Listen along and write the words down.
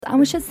I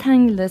was just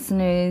telling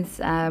listeners,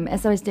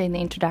 as I was doing the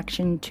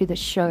introduction to the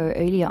show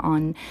earlier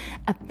on,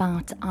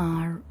 about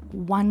our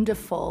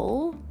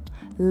wonderful,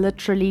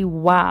 literally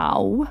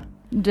wow,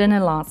 dinner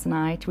last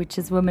night, which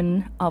is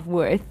Women of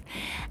Worth.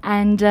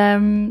 And I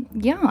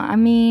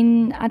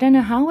mean, I don't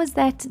know, how was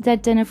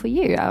that dinner for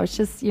you? I was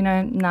just,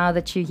 now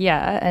that you're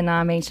here, and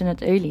I mentioned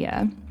it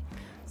earlier.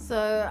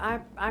 So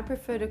I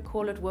prefer to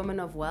call it Women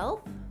of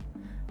Wealth.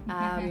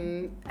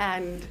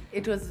 And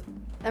it was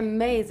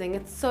amazing.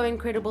 It's so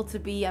incredible to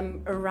be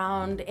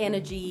around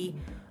energy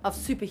of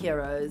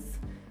superheroes,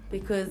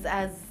 because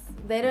as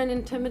they don't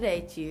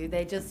intimidate you,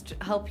 they just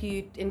help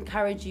you,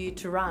 encourage you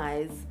to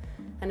rise.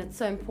 And it's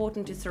so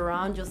important to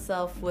surround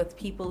yourself with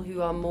people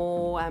who are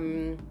more,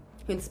 who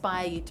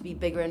inspire you to be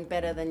bigger and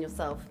better than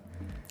yourself.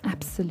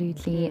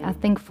 Absolutely. I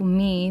think for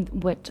me,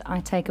 what I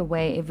take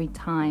away every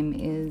time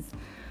is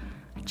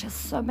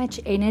just so much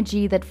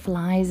energy that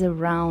flies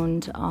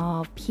around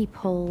of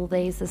people.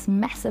 There's this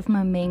massive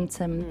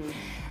momentum.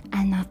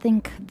 And I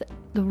think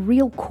the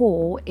real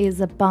core is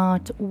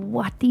about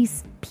what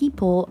these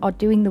people are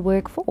doing the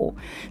work for.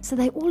 So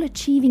they're all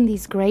achieving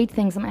these great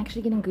things. I'm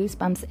actually getting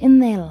goosebumps in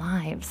their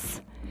lives.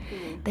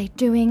 They're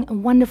doing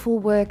wonderful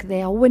work.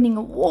 They are winning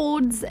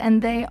awards,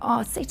 and they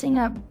are setting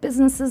up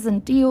businesses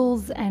and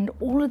deals and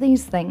all of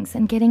these things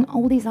and getting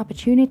all these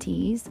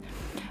opportunities.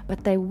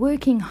 But they're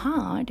working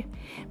hard,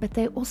 but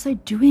they're also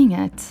doing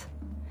it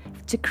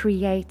to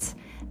create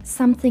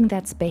something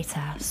that's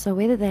better. So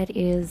whether that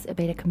is a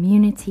better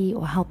community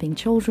or helping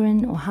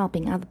children or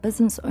helping other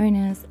business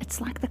owners,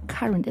 it's like the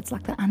current, it's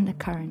like the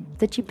undercurrent.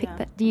 Did you pick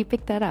that? Do you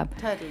pick that up?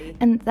 Totally.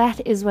 And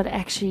that is what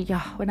actually,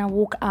 when I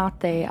walk out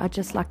there,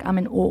 I'm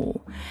in awe.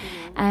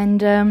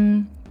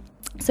 And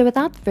so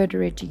without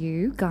further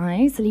ado,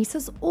 guys,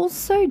 Lisa's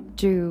also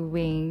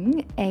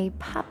doing a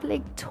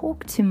public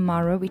talk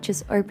tomorrow, which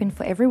is open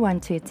for everyone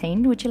to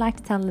attend. Would you like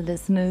to tell the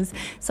listeners?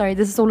 Sorry,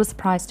 this is all a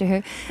surprise to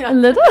her. A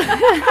little.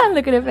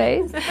 Look at her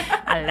face.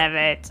 I love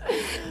it.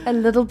 A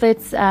little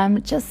bit,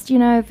 just,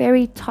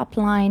 very top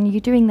line.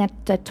 You're doing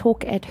that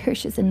talk at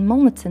Hirsch's in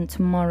Milnerton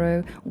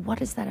tomorrow. What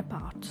is that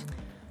about?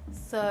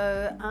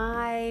 So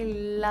I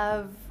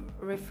love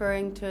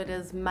referring to it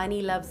as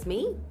money loves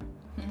me.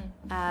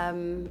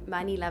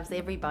 Money loves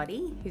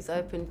everybody who's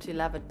open to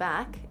love it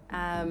back.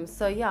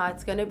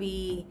 It's going to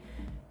be,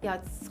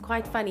 it's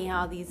quite funny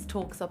how these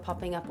talks are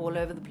popping up all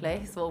over the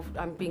place. Well,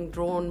 I'm being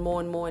drawn more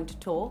and more into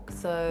talk.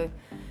 So,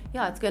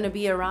 it's going to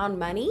be around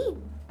money,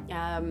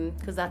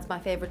 because that's my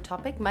favorite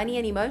topic, money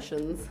and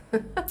emotions.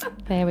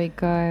 There we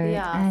go.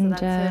 And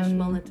so that's Hirsch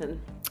Milnerton.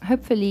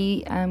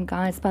 Hopefully,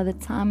 guys, by the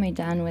time we're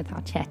done with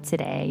our chat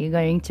today, you're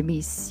going to be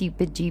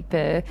super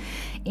duper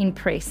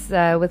impressed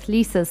with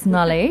Lisa's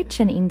knowledge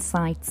and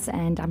insights,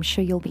 and I'm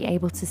sure you'll be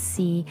able to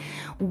see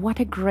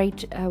what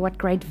great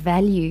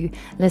value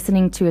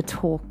listening to a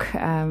talk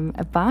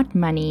about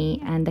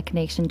money and the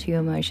connection to your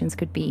emotions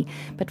could be.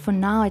 But for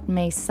now, it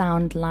may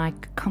sound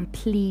like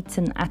complete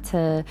and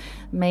utter,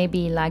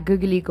 maybe like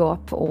googly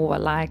gop or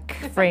like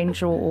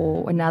French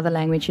or another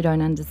language you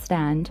don't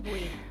understand.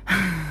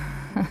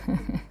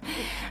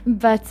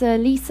 But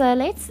Lisa,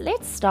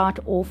 let's start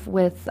off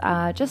with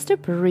just a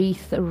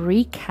brief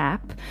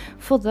recap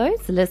for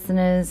those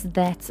listeners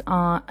that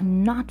are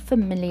not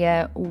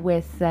familiar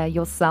with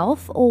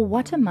yourself or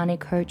what a money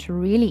coach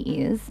really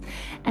is,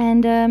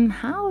 and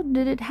how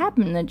did it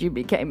happen that you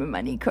became a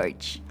money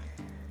coach?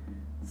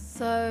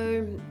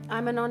 So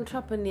I'm an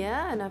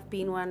entrepreneur, and I've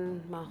been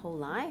one my whole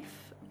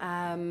life.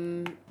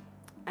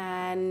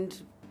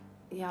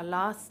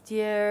 Last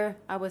year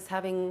I was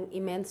having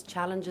immense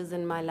challenges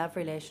in my love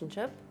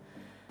relationship,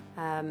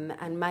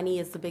 and money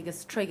is the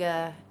biggest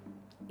trigger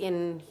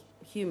in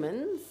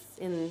humans,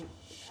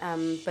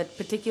 but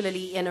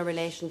particularly in a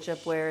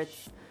relationship where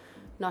it's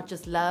not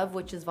just love,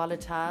 which is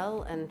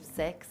volatile, and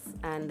sex,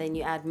 and then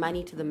you add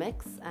money to the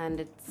mix, and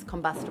it's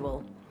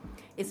combustible,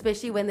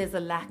 especially when there's a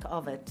lack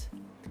of it.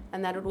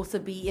 And that would also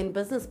be in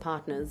business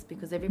partners,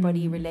 because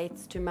everybody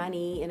relates to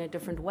money in a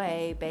different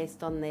way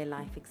based on their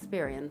life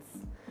experience.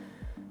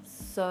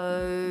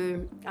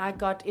 So I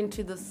got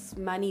into this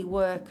money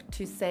work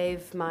to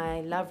save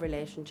my love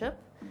relationship,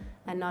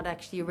 and not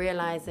actually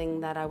realizing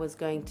that I was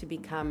going to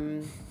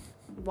become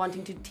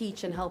wanting to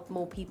teach and help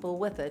more people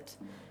with it,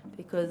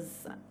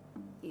 because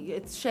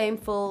it's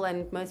shameful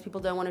and most people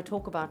don't want to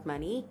talk about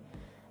money,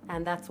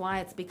 and that's why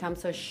it's become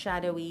so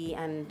shadowy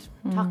and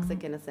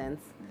toxic in a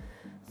sense.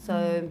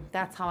 So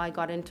that's how I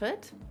got into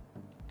it.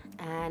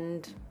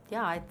 And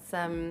it's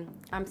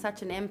I'm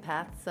such an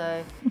empath,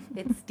 so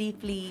it's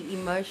deeply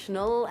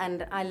emotional,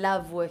 and I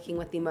love working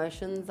with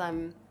emotions.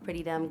 I'm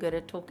pretty damn good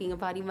at talking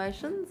about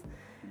emotions,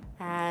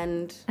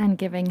 and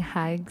giving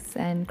hugs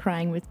and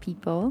crying with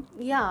people.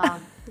 Yeah,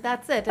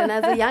 that's it. And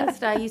as a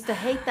youngster, I used to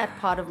hate that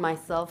part of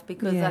myself,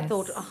 because I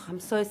thought, I'm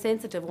so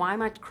sensitive. Why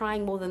am I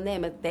crying more than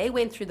them? They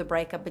went through the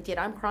breakup, but yet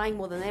I'm crying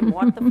more than them.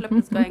 What the flip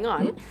is going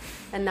on?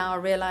 And now I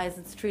realize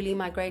it's truly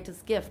my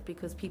greatest gift,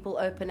 because people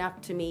open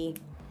up to me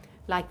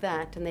like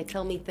that, and they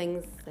tell me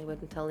things they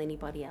wouldn't tell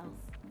anybody else.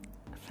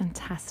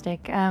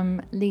 Fantastic.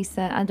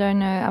 Lisa, I don't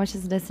know, I was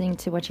just listening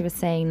to what you were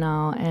saying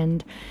now,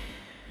 and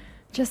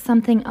just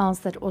something else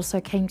that also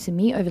came to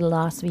me over the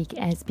last week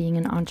as being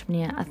an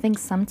entrepreneur. I think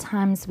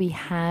sometimes we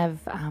have,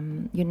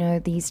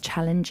 these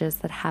challenges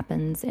that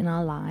happens in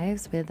our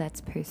lives, whether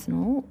that's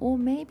personal, or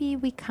maybe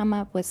we come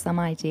up with some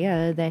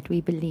idea that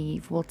we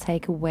believe will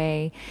take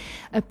away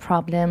a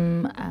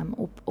problem,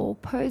 or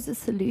pose a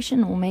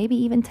solution, or maybe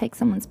even take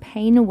someone's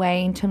pain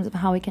away in terms of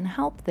how we can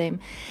help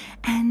them.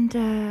 And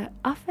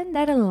often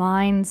that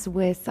aligns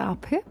with our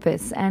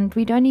purpose, and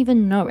we don't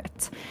even know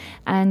it.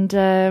 And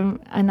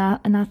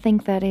I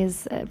think that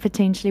is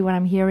potentially what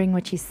I'm hearing.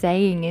 What you're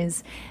saying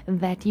is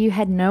that you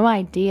had no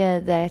idea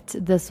that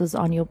this was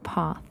on your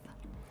path.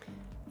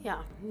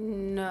 Yeah,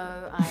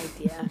 no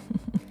idea.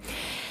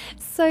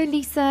 So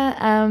Lisa,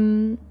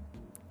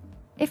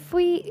 if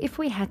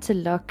we had to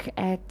look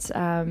at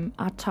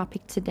our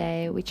topic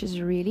today, which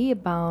is really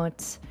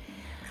about,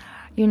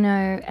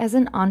 as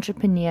an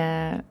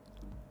entrepreneur,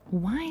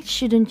 why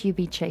shouldn't you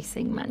be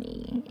chasing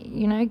money?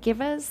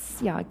 Give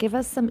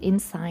us some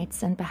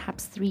insights and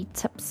perhaps 3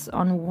 tips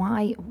on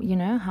why,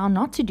 how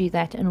not to do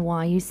that, and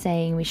why you're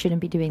saying we shouldn't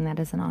be doing that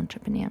as an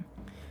entrepreneur.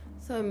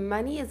 So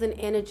money is an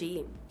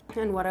energy,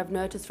 and what I've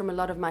noticed from a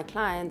lot of my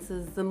clients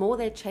is the more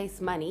they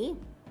chase money,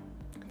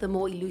 the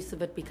more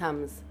elusive it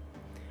becomes.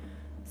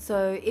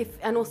 So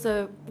and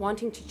also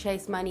wanting to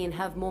chase money and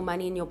have more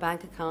money in your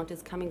bank account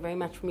is coming very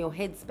much from your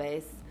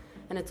headspace.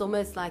 And it's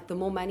almost like the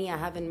more money I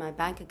have in my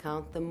bank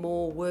account, the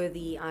more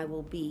worthy I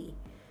will be.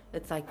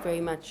 It's like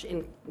very much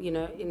in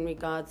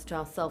regards to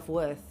our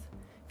self-worth.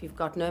 If you've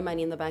got no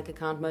money in the bank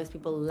account, most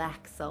people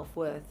lack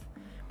self-worth.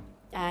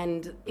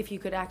 And if you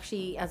could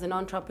actually, as an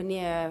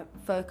entrepreneur,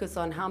 focus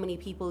on how many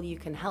people you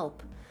can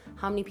help,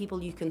 how many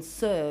people you can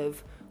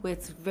serve, where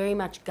it's very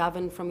much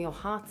governed from your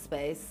heart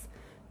space,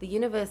 the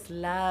universe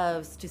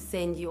loves to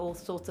send you all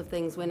sorts of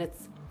things when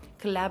it's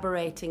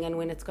collaborating and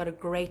when it's got a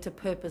greater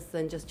purpose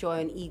than just your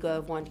own ego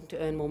of wanting to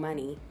earn more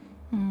money.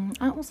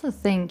 I also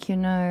think,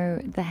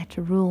 that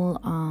rule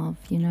of,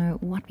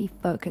 what we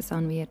focus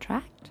on, we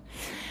attract.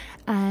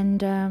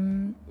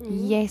 And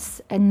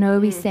yes, and no,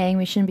 we're saying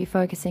we shouldn't be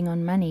focusing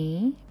on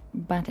money.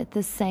 But at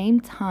the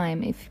same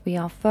time, if we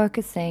are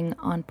focusing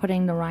on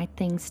putting the right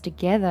things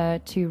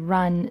together to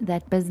run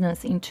that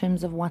business in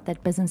terms of what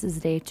that business is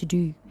there to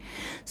do.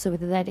 So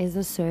whether that is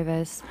a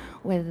service,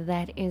 whether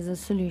that is a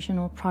solution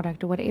or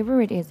product or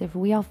whatever it is, if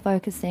we are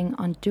focusing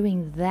on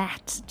doing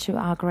that to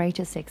our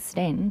greatest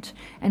extent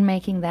and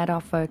making that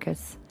our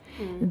focus,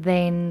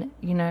 then,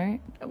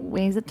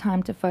 where's the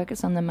time to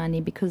focus on the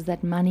money? Because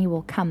that money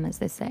will come, as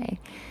they say,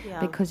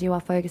 because you are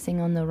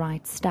focusing on the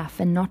right stuff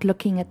and not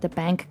looking at the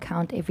bank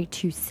account every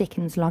 2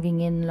 seconds,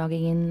 logging in.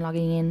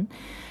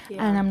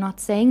 Yeah. And I'm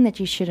not saying that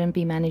you shouldn't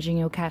be managing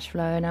your cash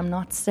flow, and I'm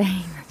not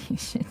saying that you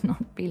should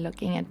not be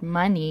looking at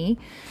money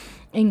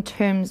in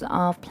terms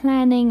of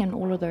planning and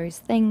all of those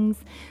things,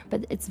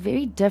 but it's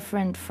very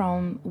different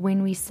from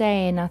when we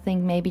say, and I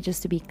think maybe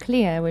just to be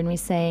clear, when we're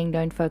saying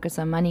don't focus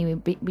on money,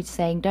 we're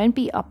saying don't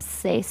be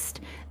obsessed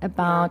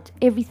about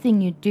everything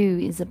you do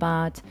is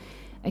about,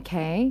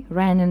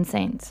 rand and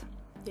cents.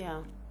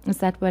 Yeah. Is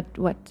that what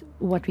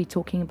we're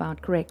talking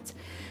about, correct?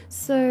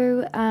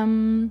 So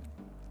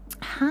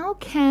how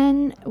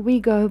can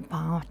we go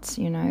about,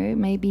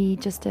 maybe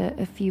just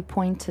a few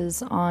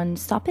pointers on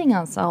stopping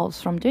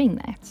ourselves from doing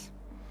that?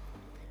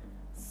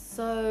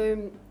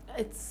 So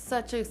it's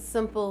such a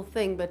simple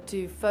thing, but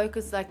to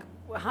focus, like,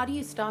 how do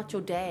you start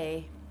your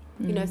day?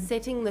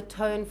 Setting the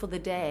tone for the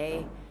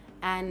day.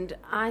 And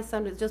I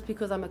sometimes, just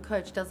because I'm a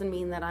coach doesn't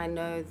mean that I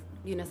know,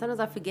 sometimes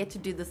I forget to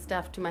do this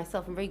stuff to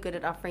myself. I'm very good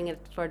at offering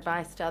it for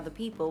advice to other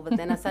people, but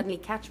then I suddenly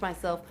catch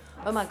myself,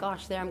 oh my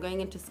gosh, there I'm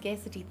going into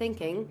scarcity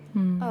thinking.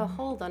 Oh,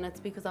 hold on, it's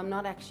because I'm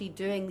not actually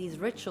doing these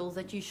rituals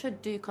that you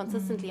should do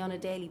consistently on a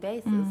daily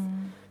basis.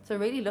 So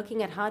really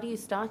looking at how do you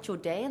start your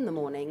day in the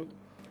morning?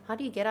 How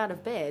do you get out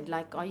of bed?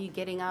 Like, are you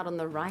getting out on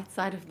the right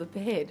side of the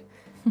bed?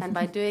 And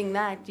by doing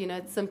that,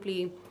 it's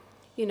simply,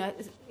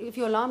 if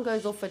your alarm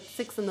goes off at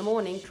 6 in the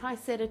morning, try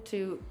set it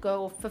to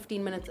go off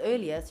 15 minutes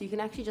earlier, so you can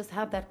actually just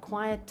have that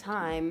quiet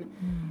time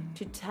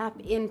to tap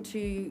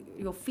into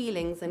your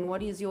feelings and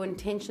what is your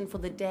intention for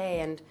the day,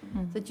 and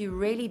that you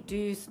really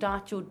do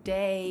start your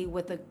day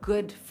with a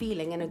good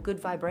feeling and a good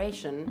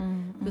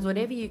vibration, because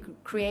whatever you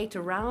create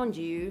around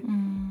you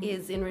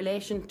is in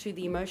relation to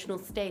the emotional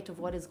state of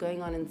what is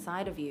going on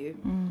inside of you.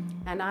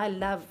 And I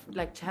love,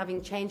 like,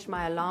 having changed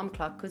my alarm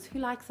clock, because who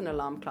likes an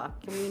alarm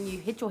clock? I mean, when you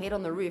hit your head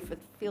on the roof, it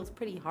feels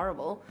pretty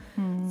horrible.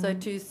 So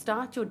to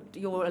start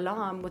your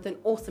alarm with an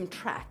awesome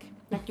track,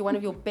 like one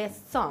of your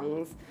best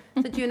songs,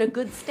 so that you're in a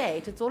good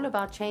state. It's all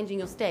about changing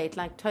your state,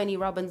 like Tony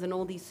Robbins and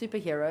all these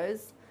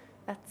superheroes.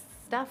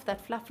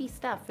 That fluffy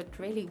stuff, it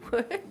really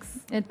works.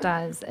 It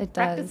does.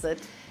 Practice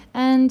it.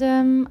 And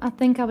I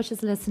think I was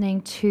just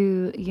listening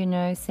to,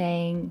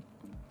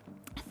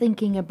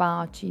 thinking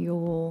about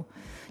your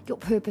your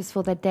purpose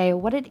for that day, or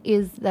what it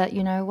is that,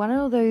 what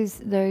are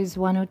those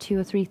one or two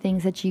or three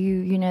things that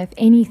if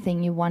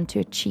anything you want to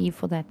achieve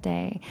for that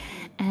day.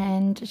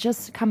 And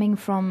just coming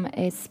from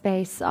a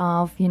space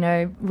of,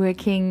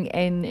 working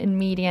in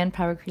media and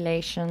public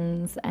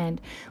relations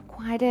and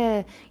quite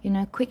a,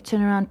 quick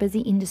turnaround,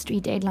 busy industry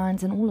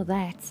deadlines and all of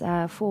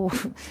that for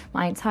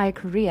my entire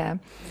career.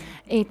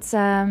 It's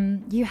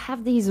you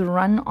have these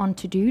run-on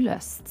to-do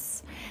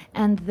lists,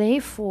 and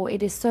therefore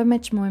it is so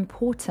much more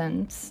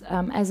important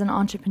as an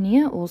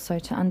entrepreneur also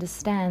to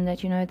understand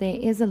that, there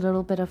is a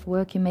little bit of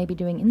work you may be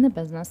doing in the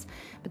business,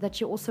 but that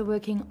you're also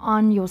working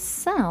on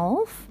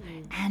yourself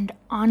and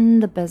on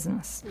the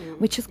business,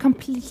 which is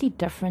completely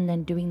different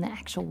than doing the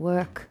actual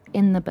work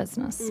in the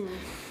business.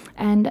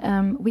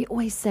 And we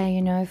always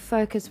say,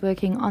 focus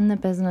working on the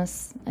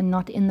business and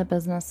not in the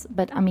business.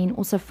 But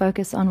also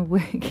focus on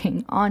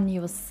working on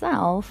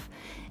yourself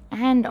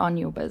and on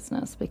your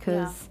business,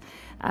 because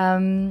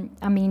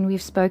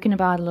we've spoken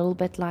about a little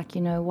bit like,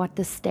 what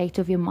the state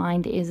of your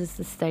mind is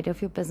the state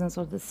of your business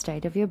or the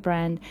state of your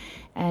brand.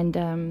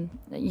 And,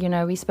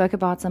 we spoke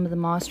about some of the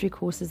mastery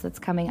courses that's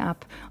coming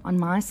up on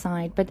my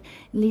side. But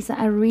Lisa,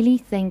 I really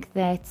think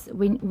that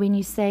when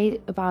you say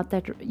about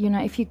that,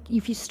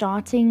 if you're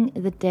starting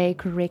the day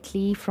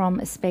correctly from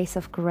a space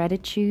of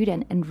gratitude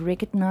and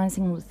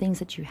recognizing all the things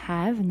that you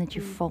have and that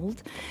you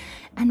fold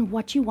and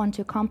what you want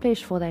to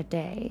accomplish for that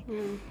day,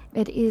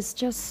 it is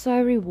just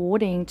so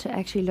rewarding to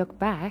actually look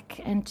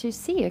back and to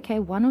see, okay,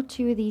 one or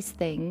two of these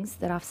things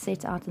that I've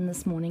set out in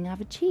this morning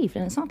I've achieved.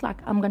 And it's not like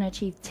I'm going to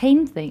achieve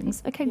 10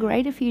 things. Okay,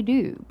 great if you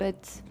do,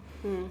 but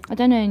I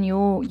don't know, in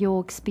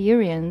your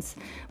experience,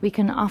 we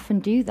can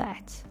often do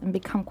that and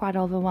become quite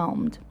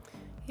overwhelmed.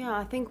 Yeah,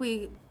 I think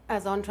we,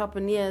 as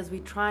entrepreneurs, we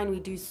try and we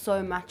do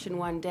so much in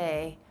one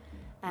day.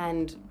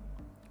 And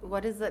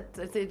what is it?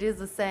 It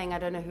is a saying, I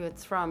don't know who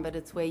it's from, but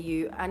it's where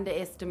you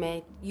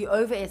overestimate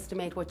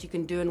what you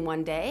can do in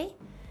one day,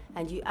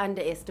 and you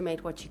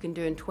underestimate what you can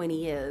do in 20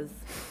 years.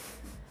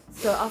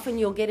 So often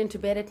you'll get into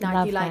bed at night,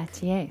 Love you're like,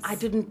 that, yes. I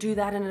didn't do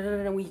that,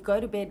 and we go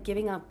to bed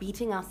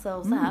beating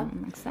ourselves up.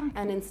 Exactly.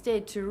 And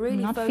instead to really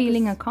not focus,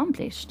 feeling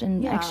accomplished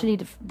and actually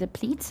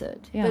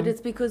depleted. Yeah. But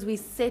it's because we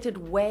set it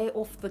way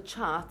off the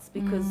charts,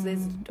 because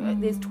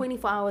there's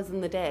 24 hours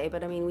in the day,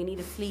 but we need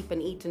to sleep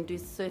and eat and do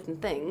certain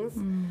things.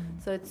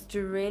 So it's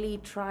to really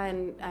try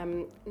and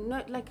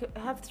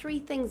have three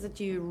things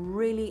that you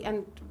really,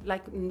 and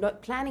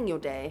planning your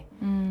day.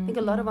 I think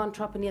a lot of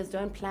entrepreneurs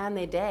don't plan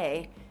their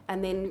day.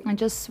 And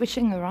just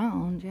switching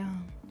around,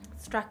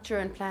 structure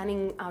and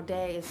planning our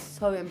day is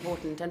so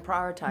important, and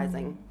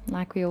prioritizing.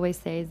 Like we always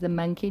say, is the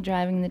monkey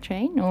driving the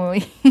train, or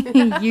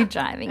you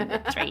driving the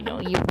train,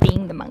 or you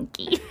being the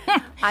monkey?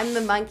 I'm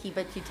the monkey,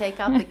 but you take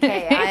out the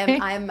K.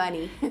 I am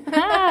money.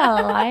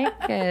 I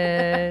like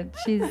it.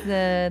 She's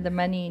the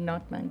money,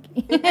 not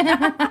monkey.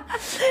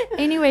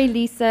 Anyway,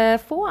 Lisa,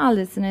 for our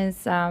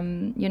listeners,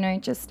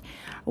 just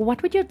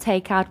what would your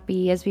takeout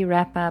be as we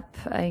wrap up?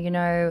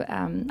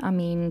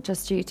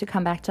 Just to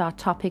come back to our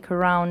topic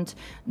around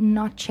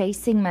not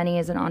chasing money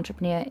as an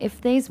entrepreneur.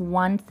 If there's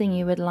one thing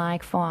you would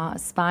like for our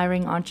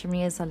aspiring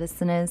entrepreneurs, our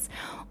listeners,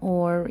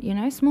 or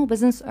small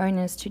business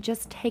owners to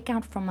just take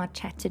out from our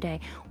chat today,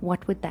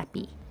 what would that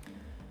be?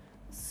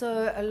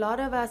 So a lot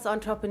of us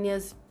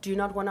entrepreneurs do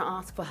not want to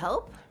ask for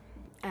help,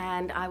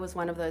 and I was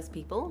one of those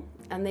people.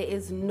 And there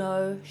is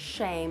no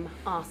shame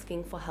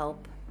asking for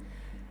help.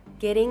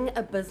 Getting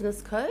a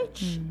business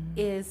coach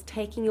is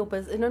taking your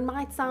business, and it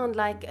might sound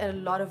like a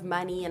lot of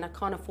money and I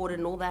can't afford it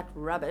and all that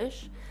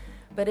rubbish,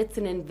 but it's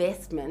an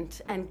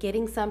investment. And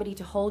getting somebody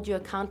to hold you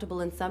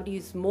accountable, and somebody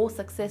who's more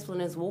successful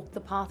and has walked the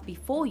path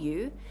before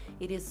you,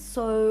 it is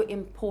so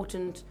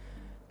important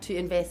to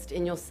invest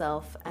in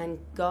yourself and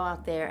go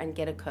out there and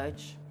get a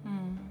coach.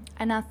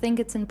 And I think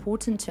it's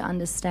important to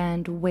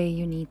understand where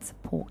you need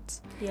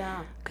support.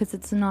 Yeah. Because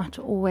it's not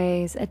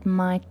always, it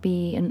might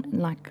be,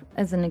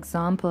 as an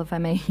example, if I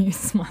may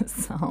use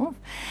myself,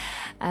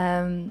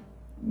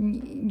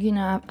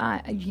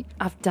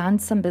 I've done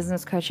some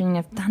business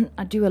coaching.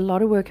 I do a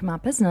lot of work in my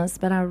business,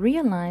 but I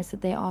realize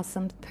that there are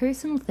some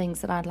personal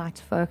things that I'd like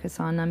to focus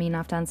on.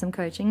 I've done some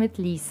coaching with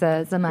Lisa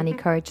as a money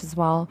coach as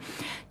well,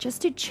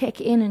 just to check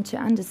in and to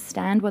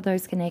understand what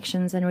those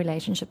connections and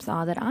relationships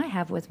are that I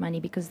have with money,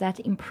 because that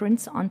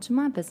imprints onto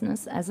my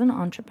business as an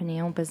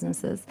entrepreneur or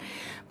businesses.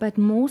 But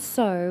more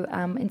so,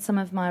 in some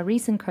of my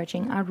recent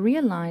coaching, I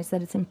realized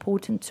that it's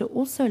important to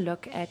also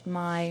look at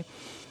my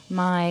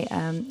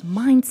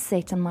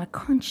mindset and my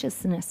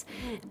consciousness.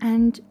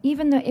 And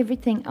even though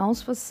everything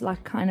else was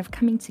kind of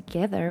coming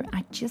together,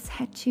 I just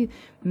had to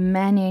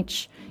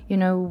manage,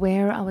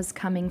 where I was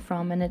coming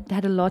from. And it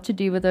had a lot to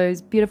do with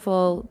those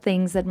beautiful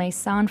things that may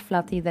sound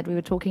fluffy that we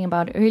were talking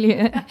about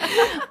earlier,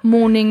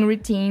 morning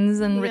routines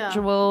and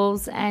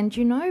rituals, and,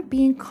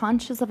 being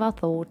conscious of our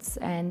thoughts.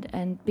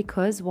 And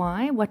because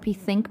why? What we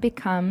think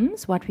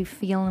becomes what we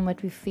feel, and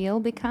what we feel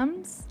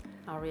becomes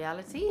Our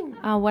reality.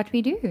 What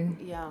we do.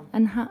 Yeah.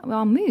 And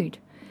our mood.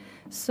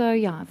 So,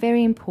 yeah,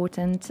 very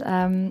important.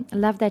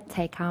 Love that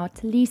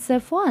takeout.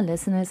 Lisa, for our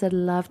listeners, I'd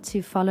love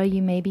to follow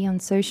you maybe on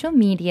social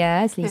media,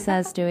 as Lisa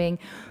is doing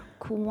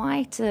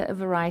quite a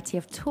variety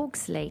of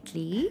talks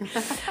lately.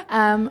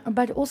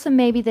 But also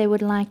maybe they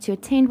would like to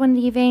attend one of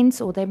the events,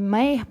 or they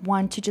may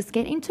want to just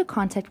get into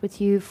contact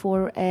with you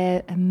for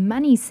a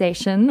money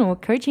session or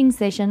coaching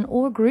session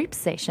or group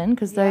session,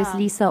 because those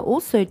Lisa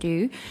also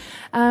do.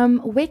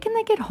 Where can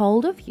they get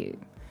hold of you?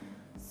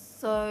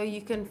 So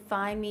you can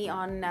find me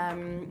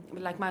on,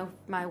 like my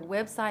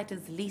website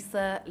is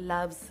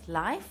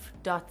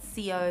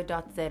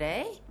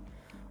lisaloveslife.co.za,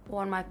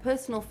 or on my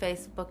personal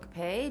Facebook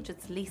page,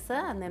 it's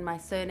Lisa, and then my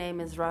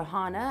surname is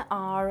Rouhana,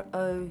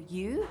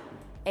 Rouhana.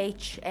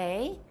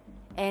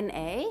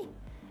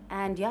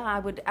 And yeah,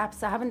 I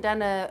haven't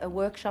done a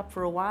workshop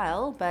for a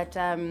while, but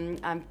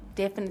I'm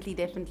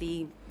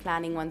definitely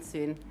planning one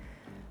soon.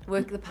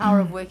 The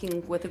power of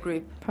working with a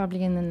group.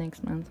 Probably in the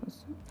next month or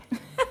so.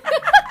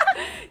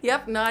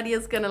 Yep,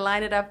 Nadia's going to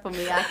line it up for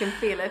me. I can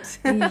feel it.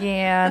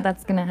 Yeah,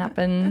 that's going to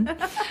happen.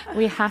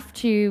 We have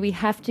to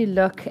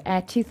look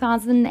at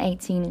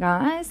 2018,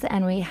 guys,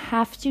 and we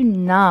have to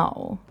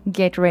now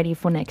get ready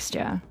for next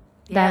year.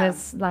 That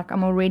is like,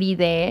 I'm already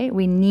there.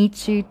 We need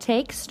to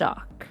take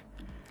stock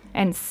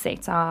and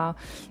set our,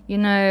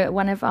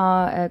 one of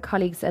our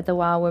colleagues at the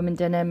Wow Women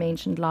Dinner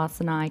mentioned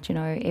last night,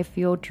 if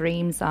your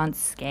dreams aren't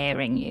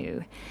scaring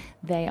you,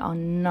 they are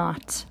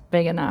not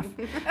big enough.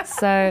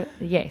 So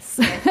yes,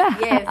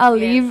 I'll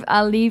leave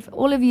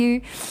all of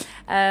you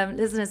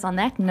listeners on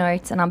that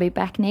note, and I'll be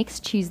back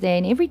next Tuesday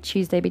and every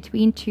Tuesday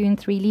between 2 and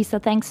 3. Lisa,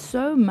 thanks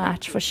so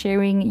much for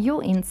sharing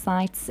your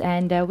insights,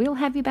 and we'll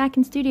have you back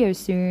in studio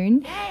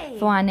soon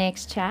for our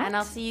next chat. And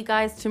I'll see you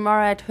guys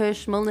tomorrow at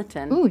Hirsch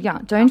Milnerton. Oh yeah,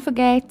 don't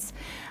forget.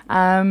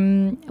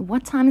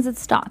 What time does it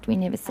start? We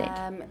never said.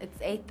 It's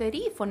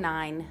 8:30 for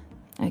 9.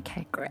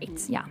 Okay,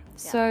 great. Yeah.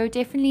 So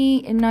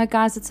definitely,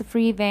 guys, it's a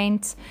free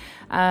event.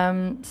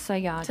 So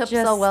yeah, tips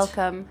are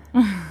welcome.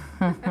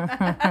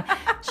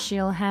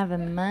 She'll have a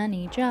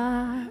money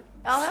jar.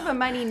 I'll have a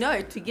money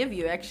note to give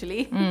you,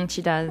 actually.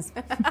 She does.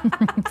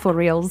 For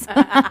reals.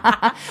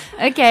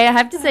 Okay, I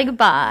have to say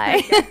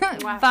goodbye.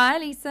 Bye,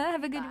 Lisa.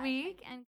 Have a good week. And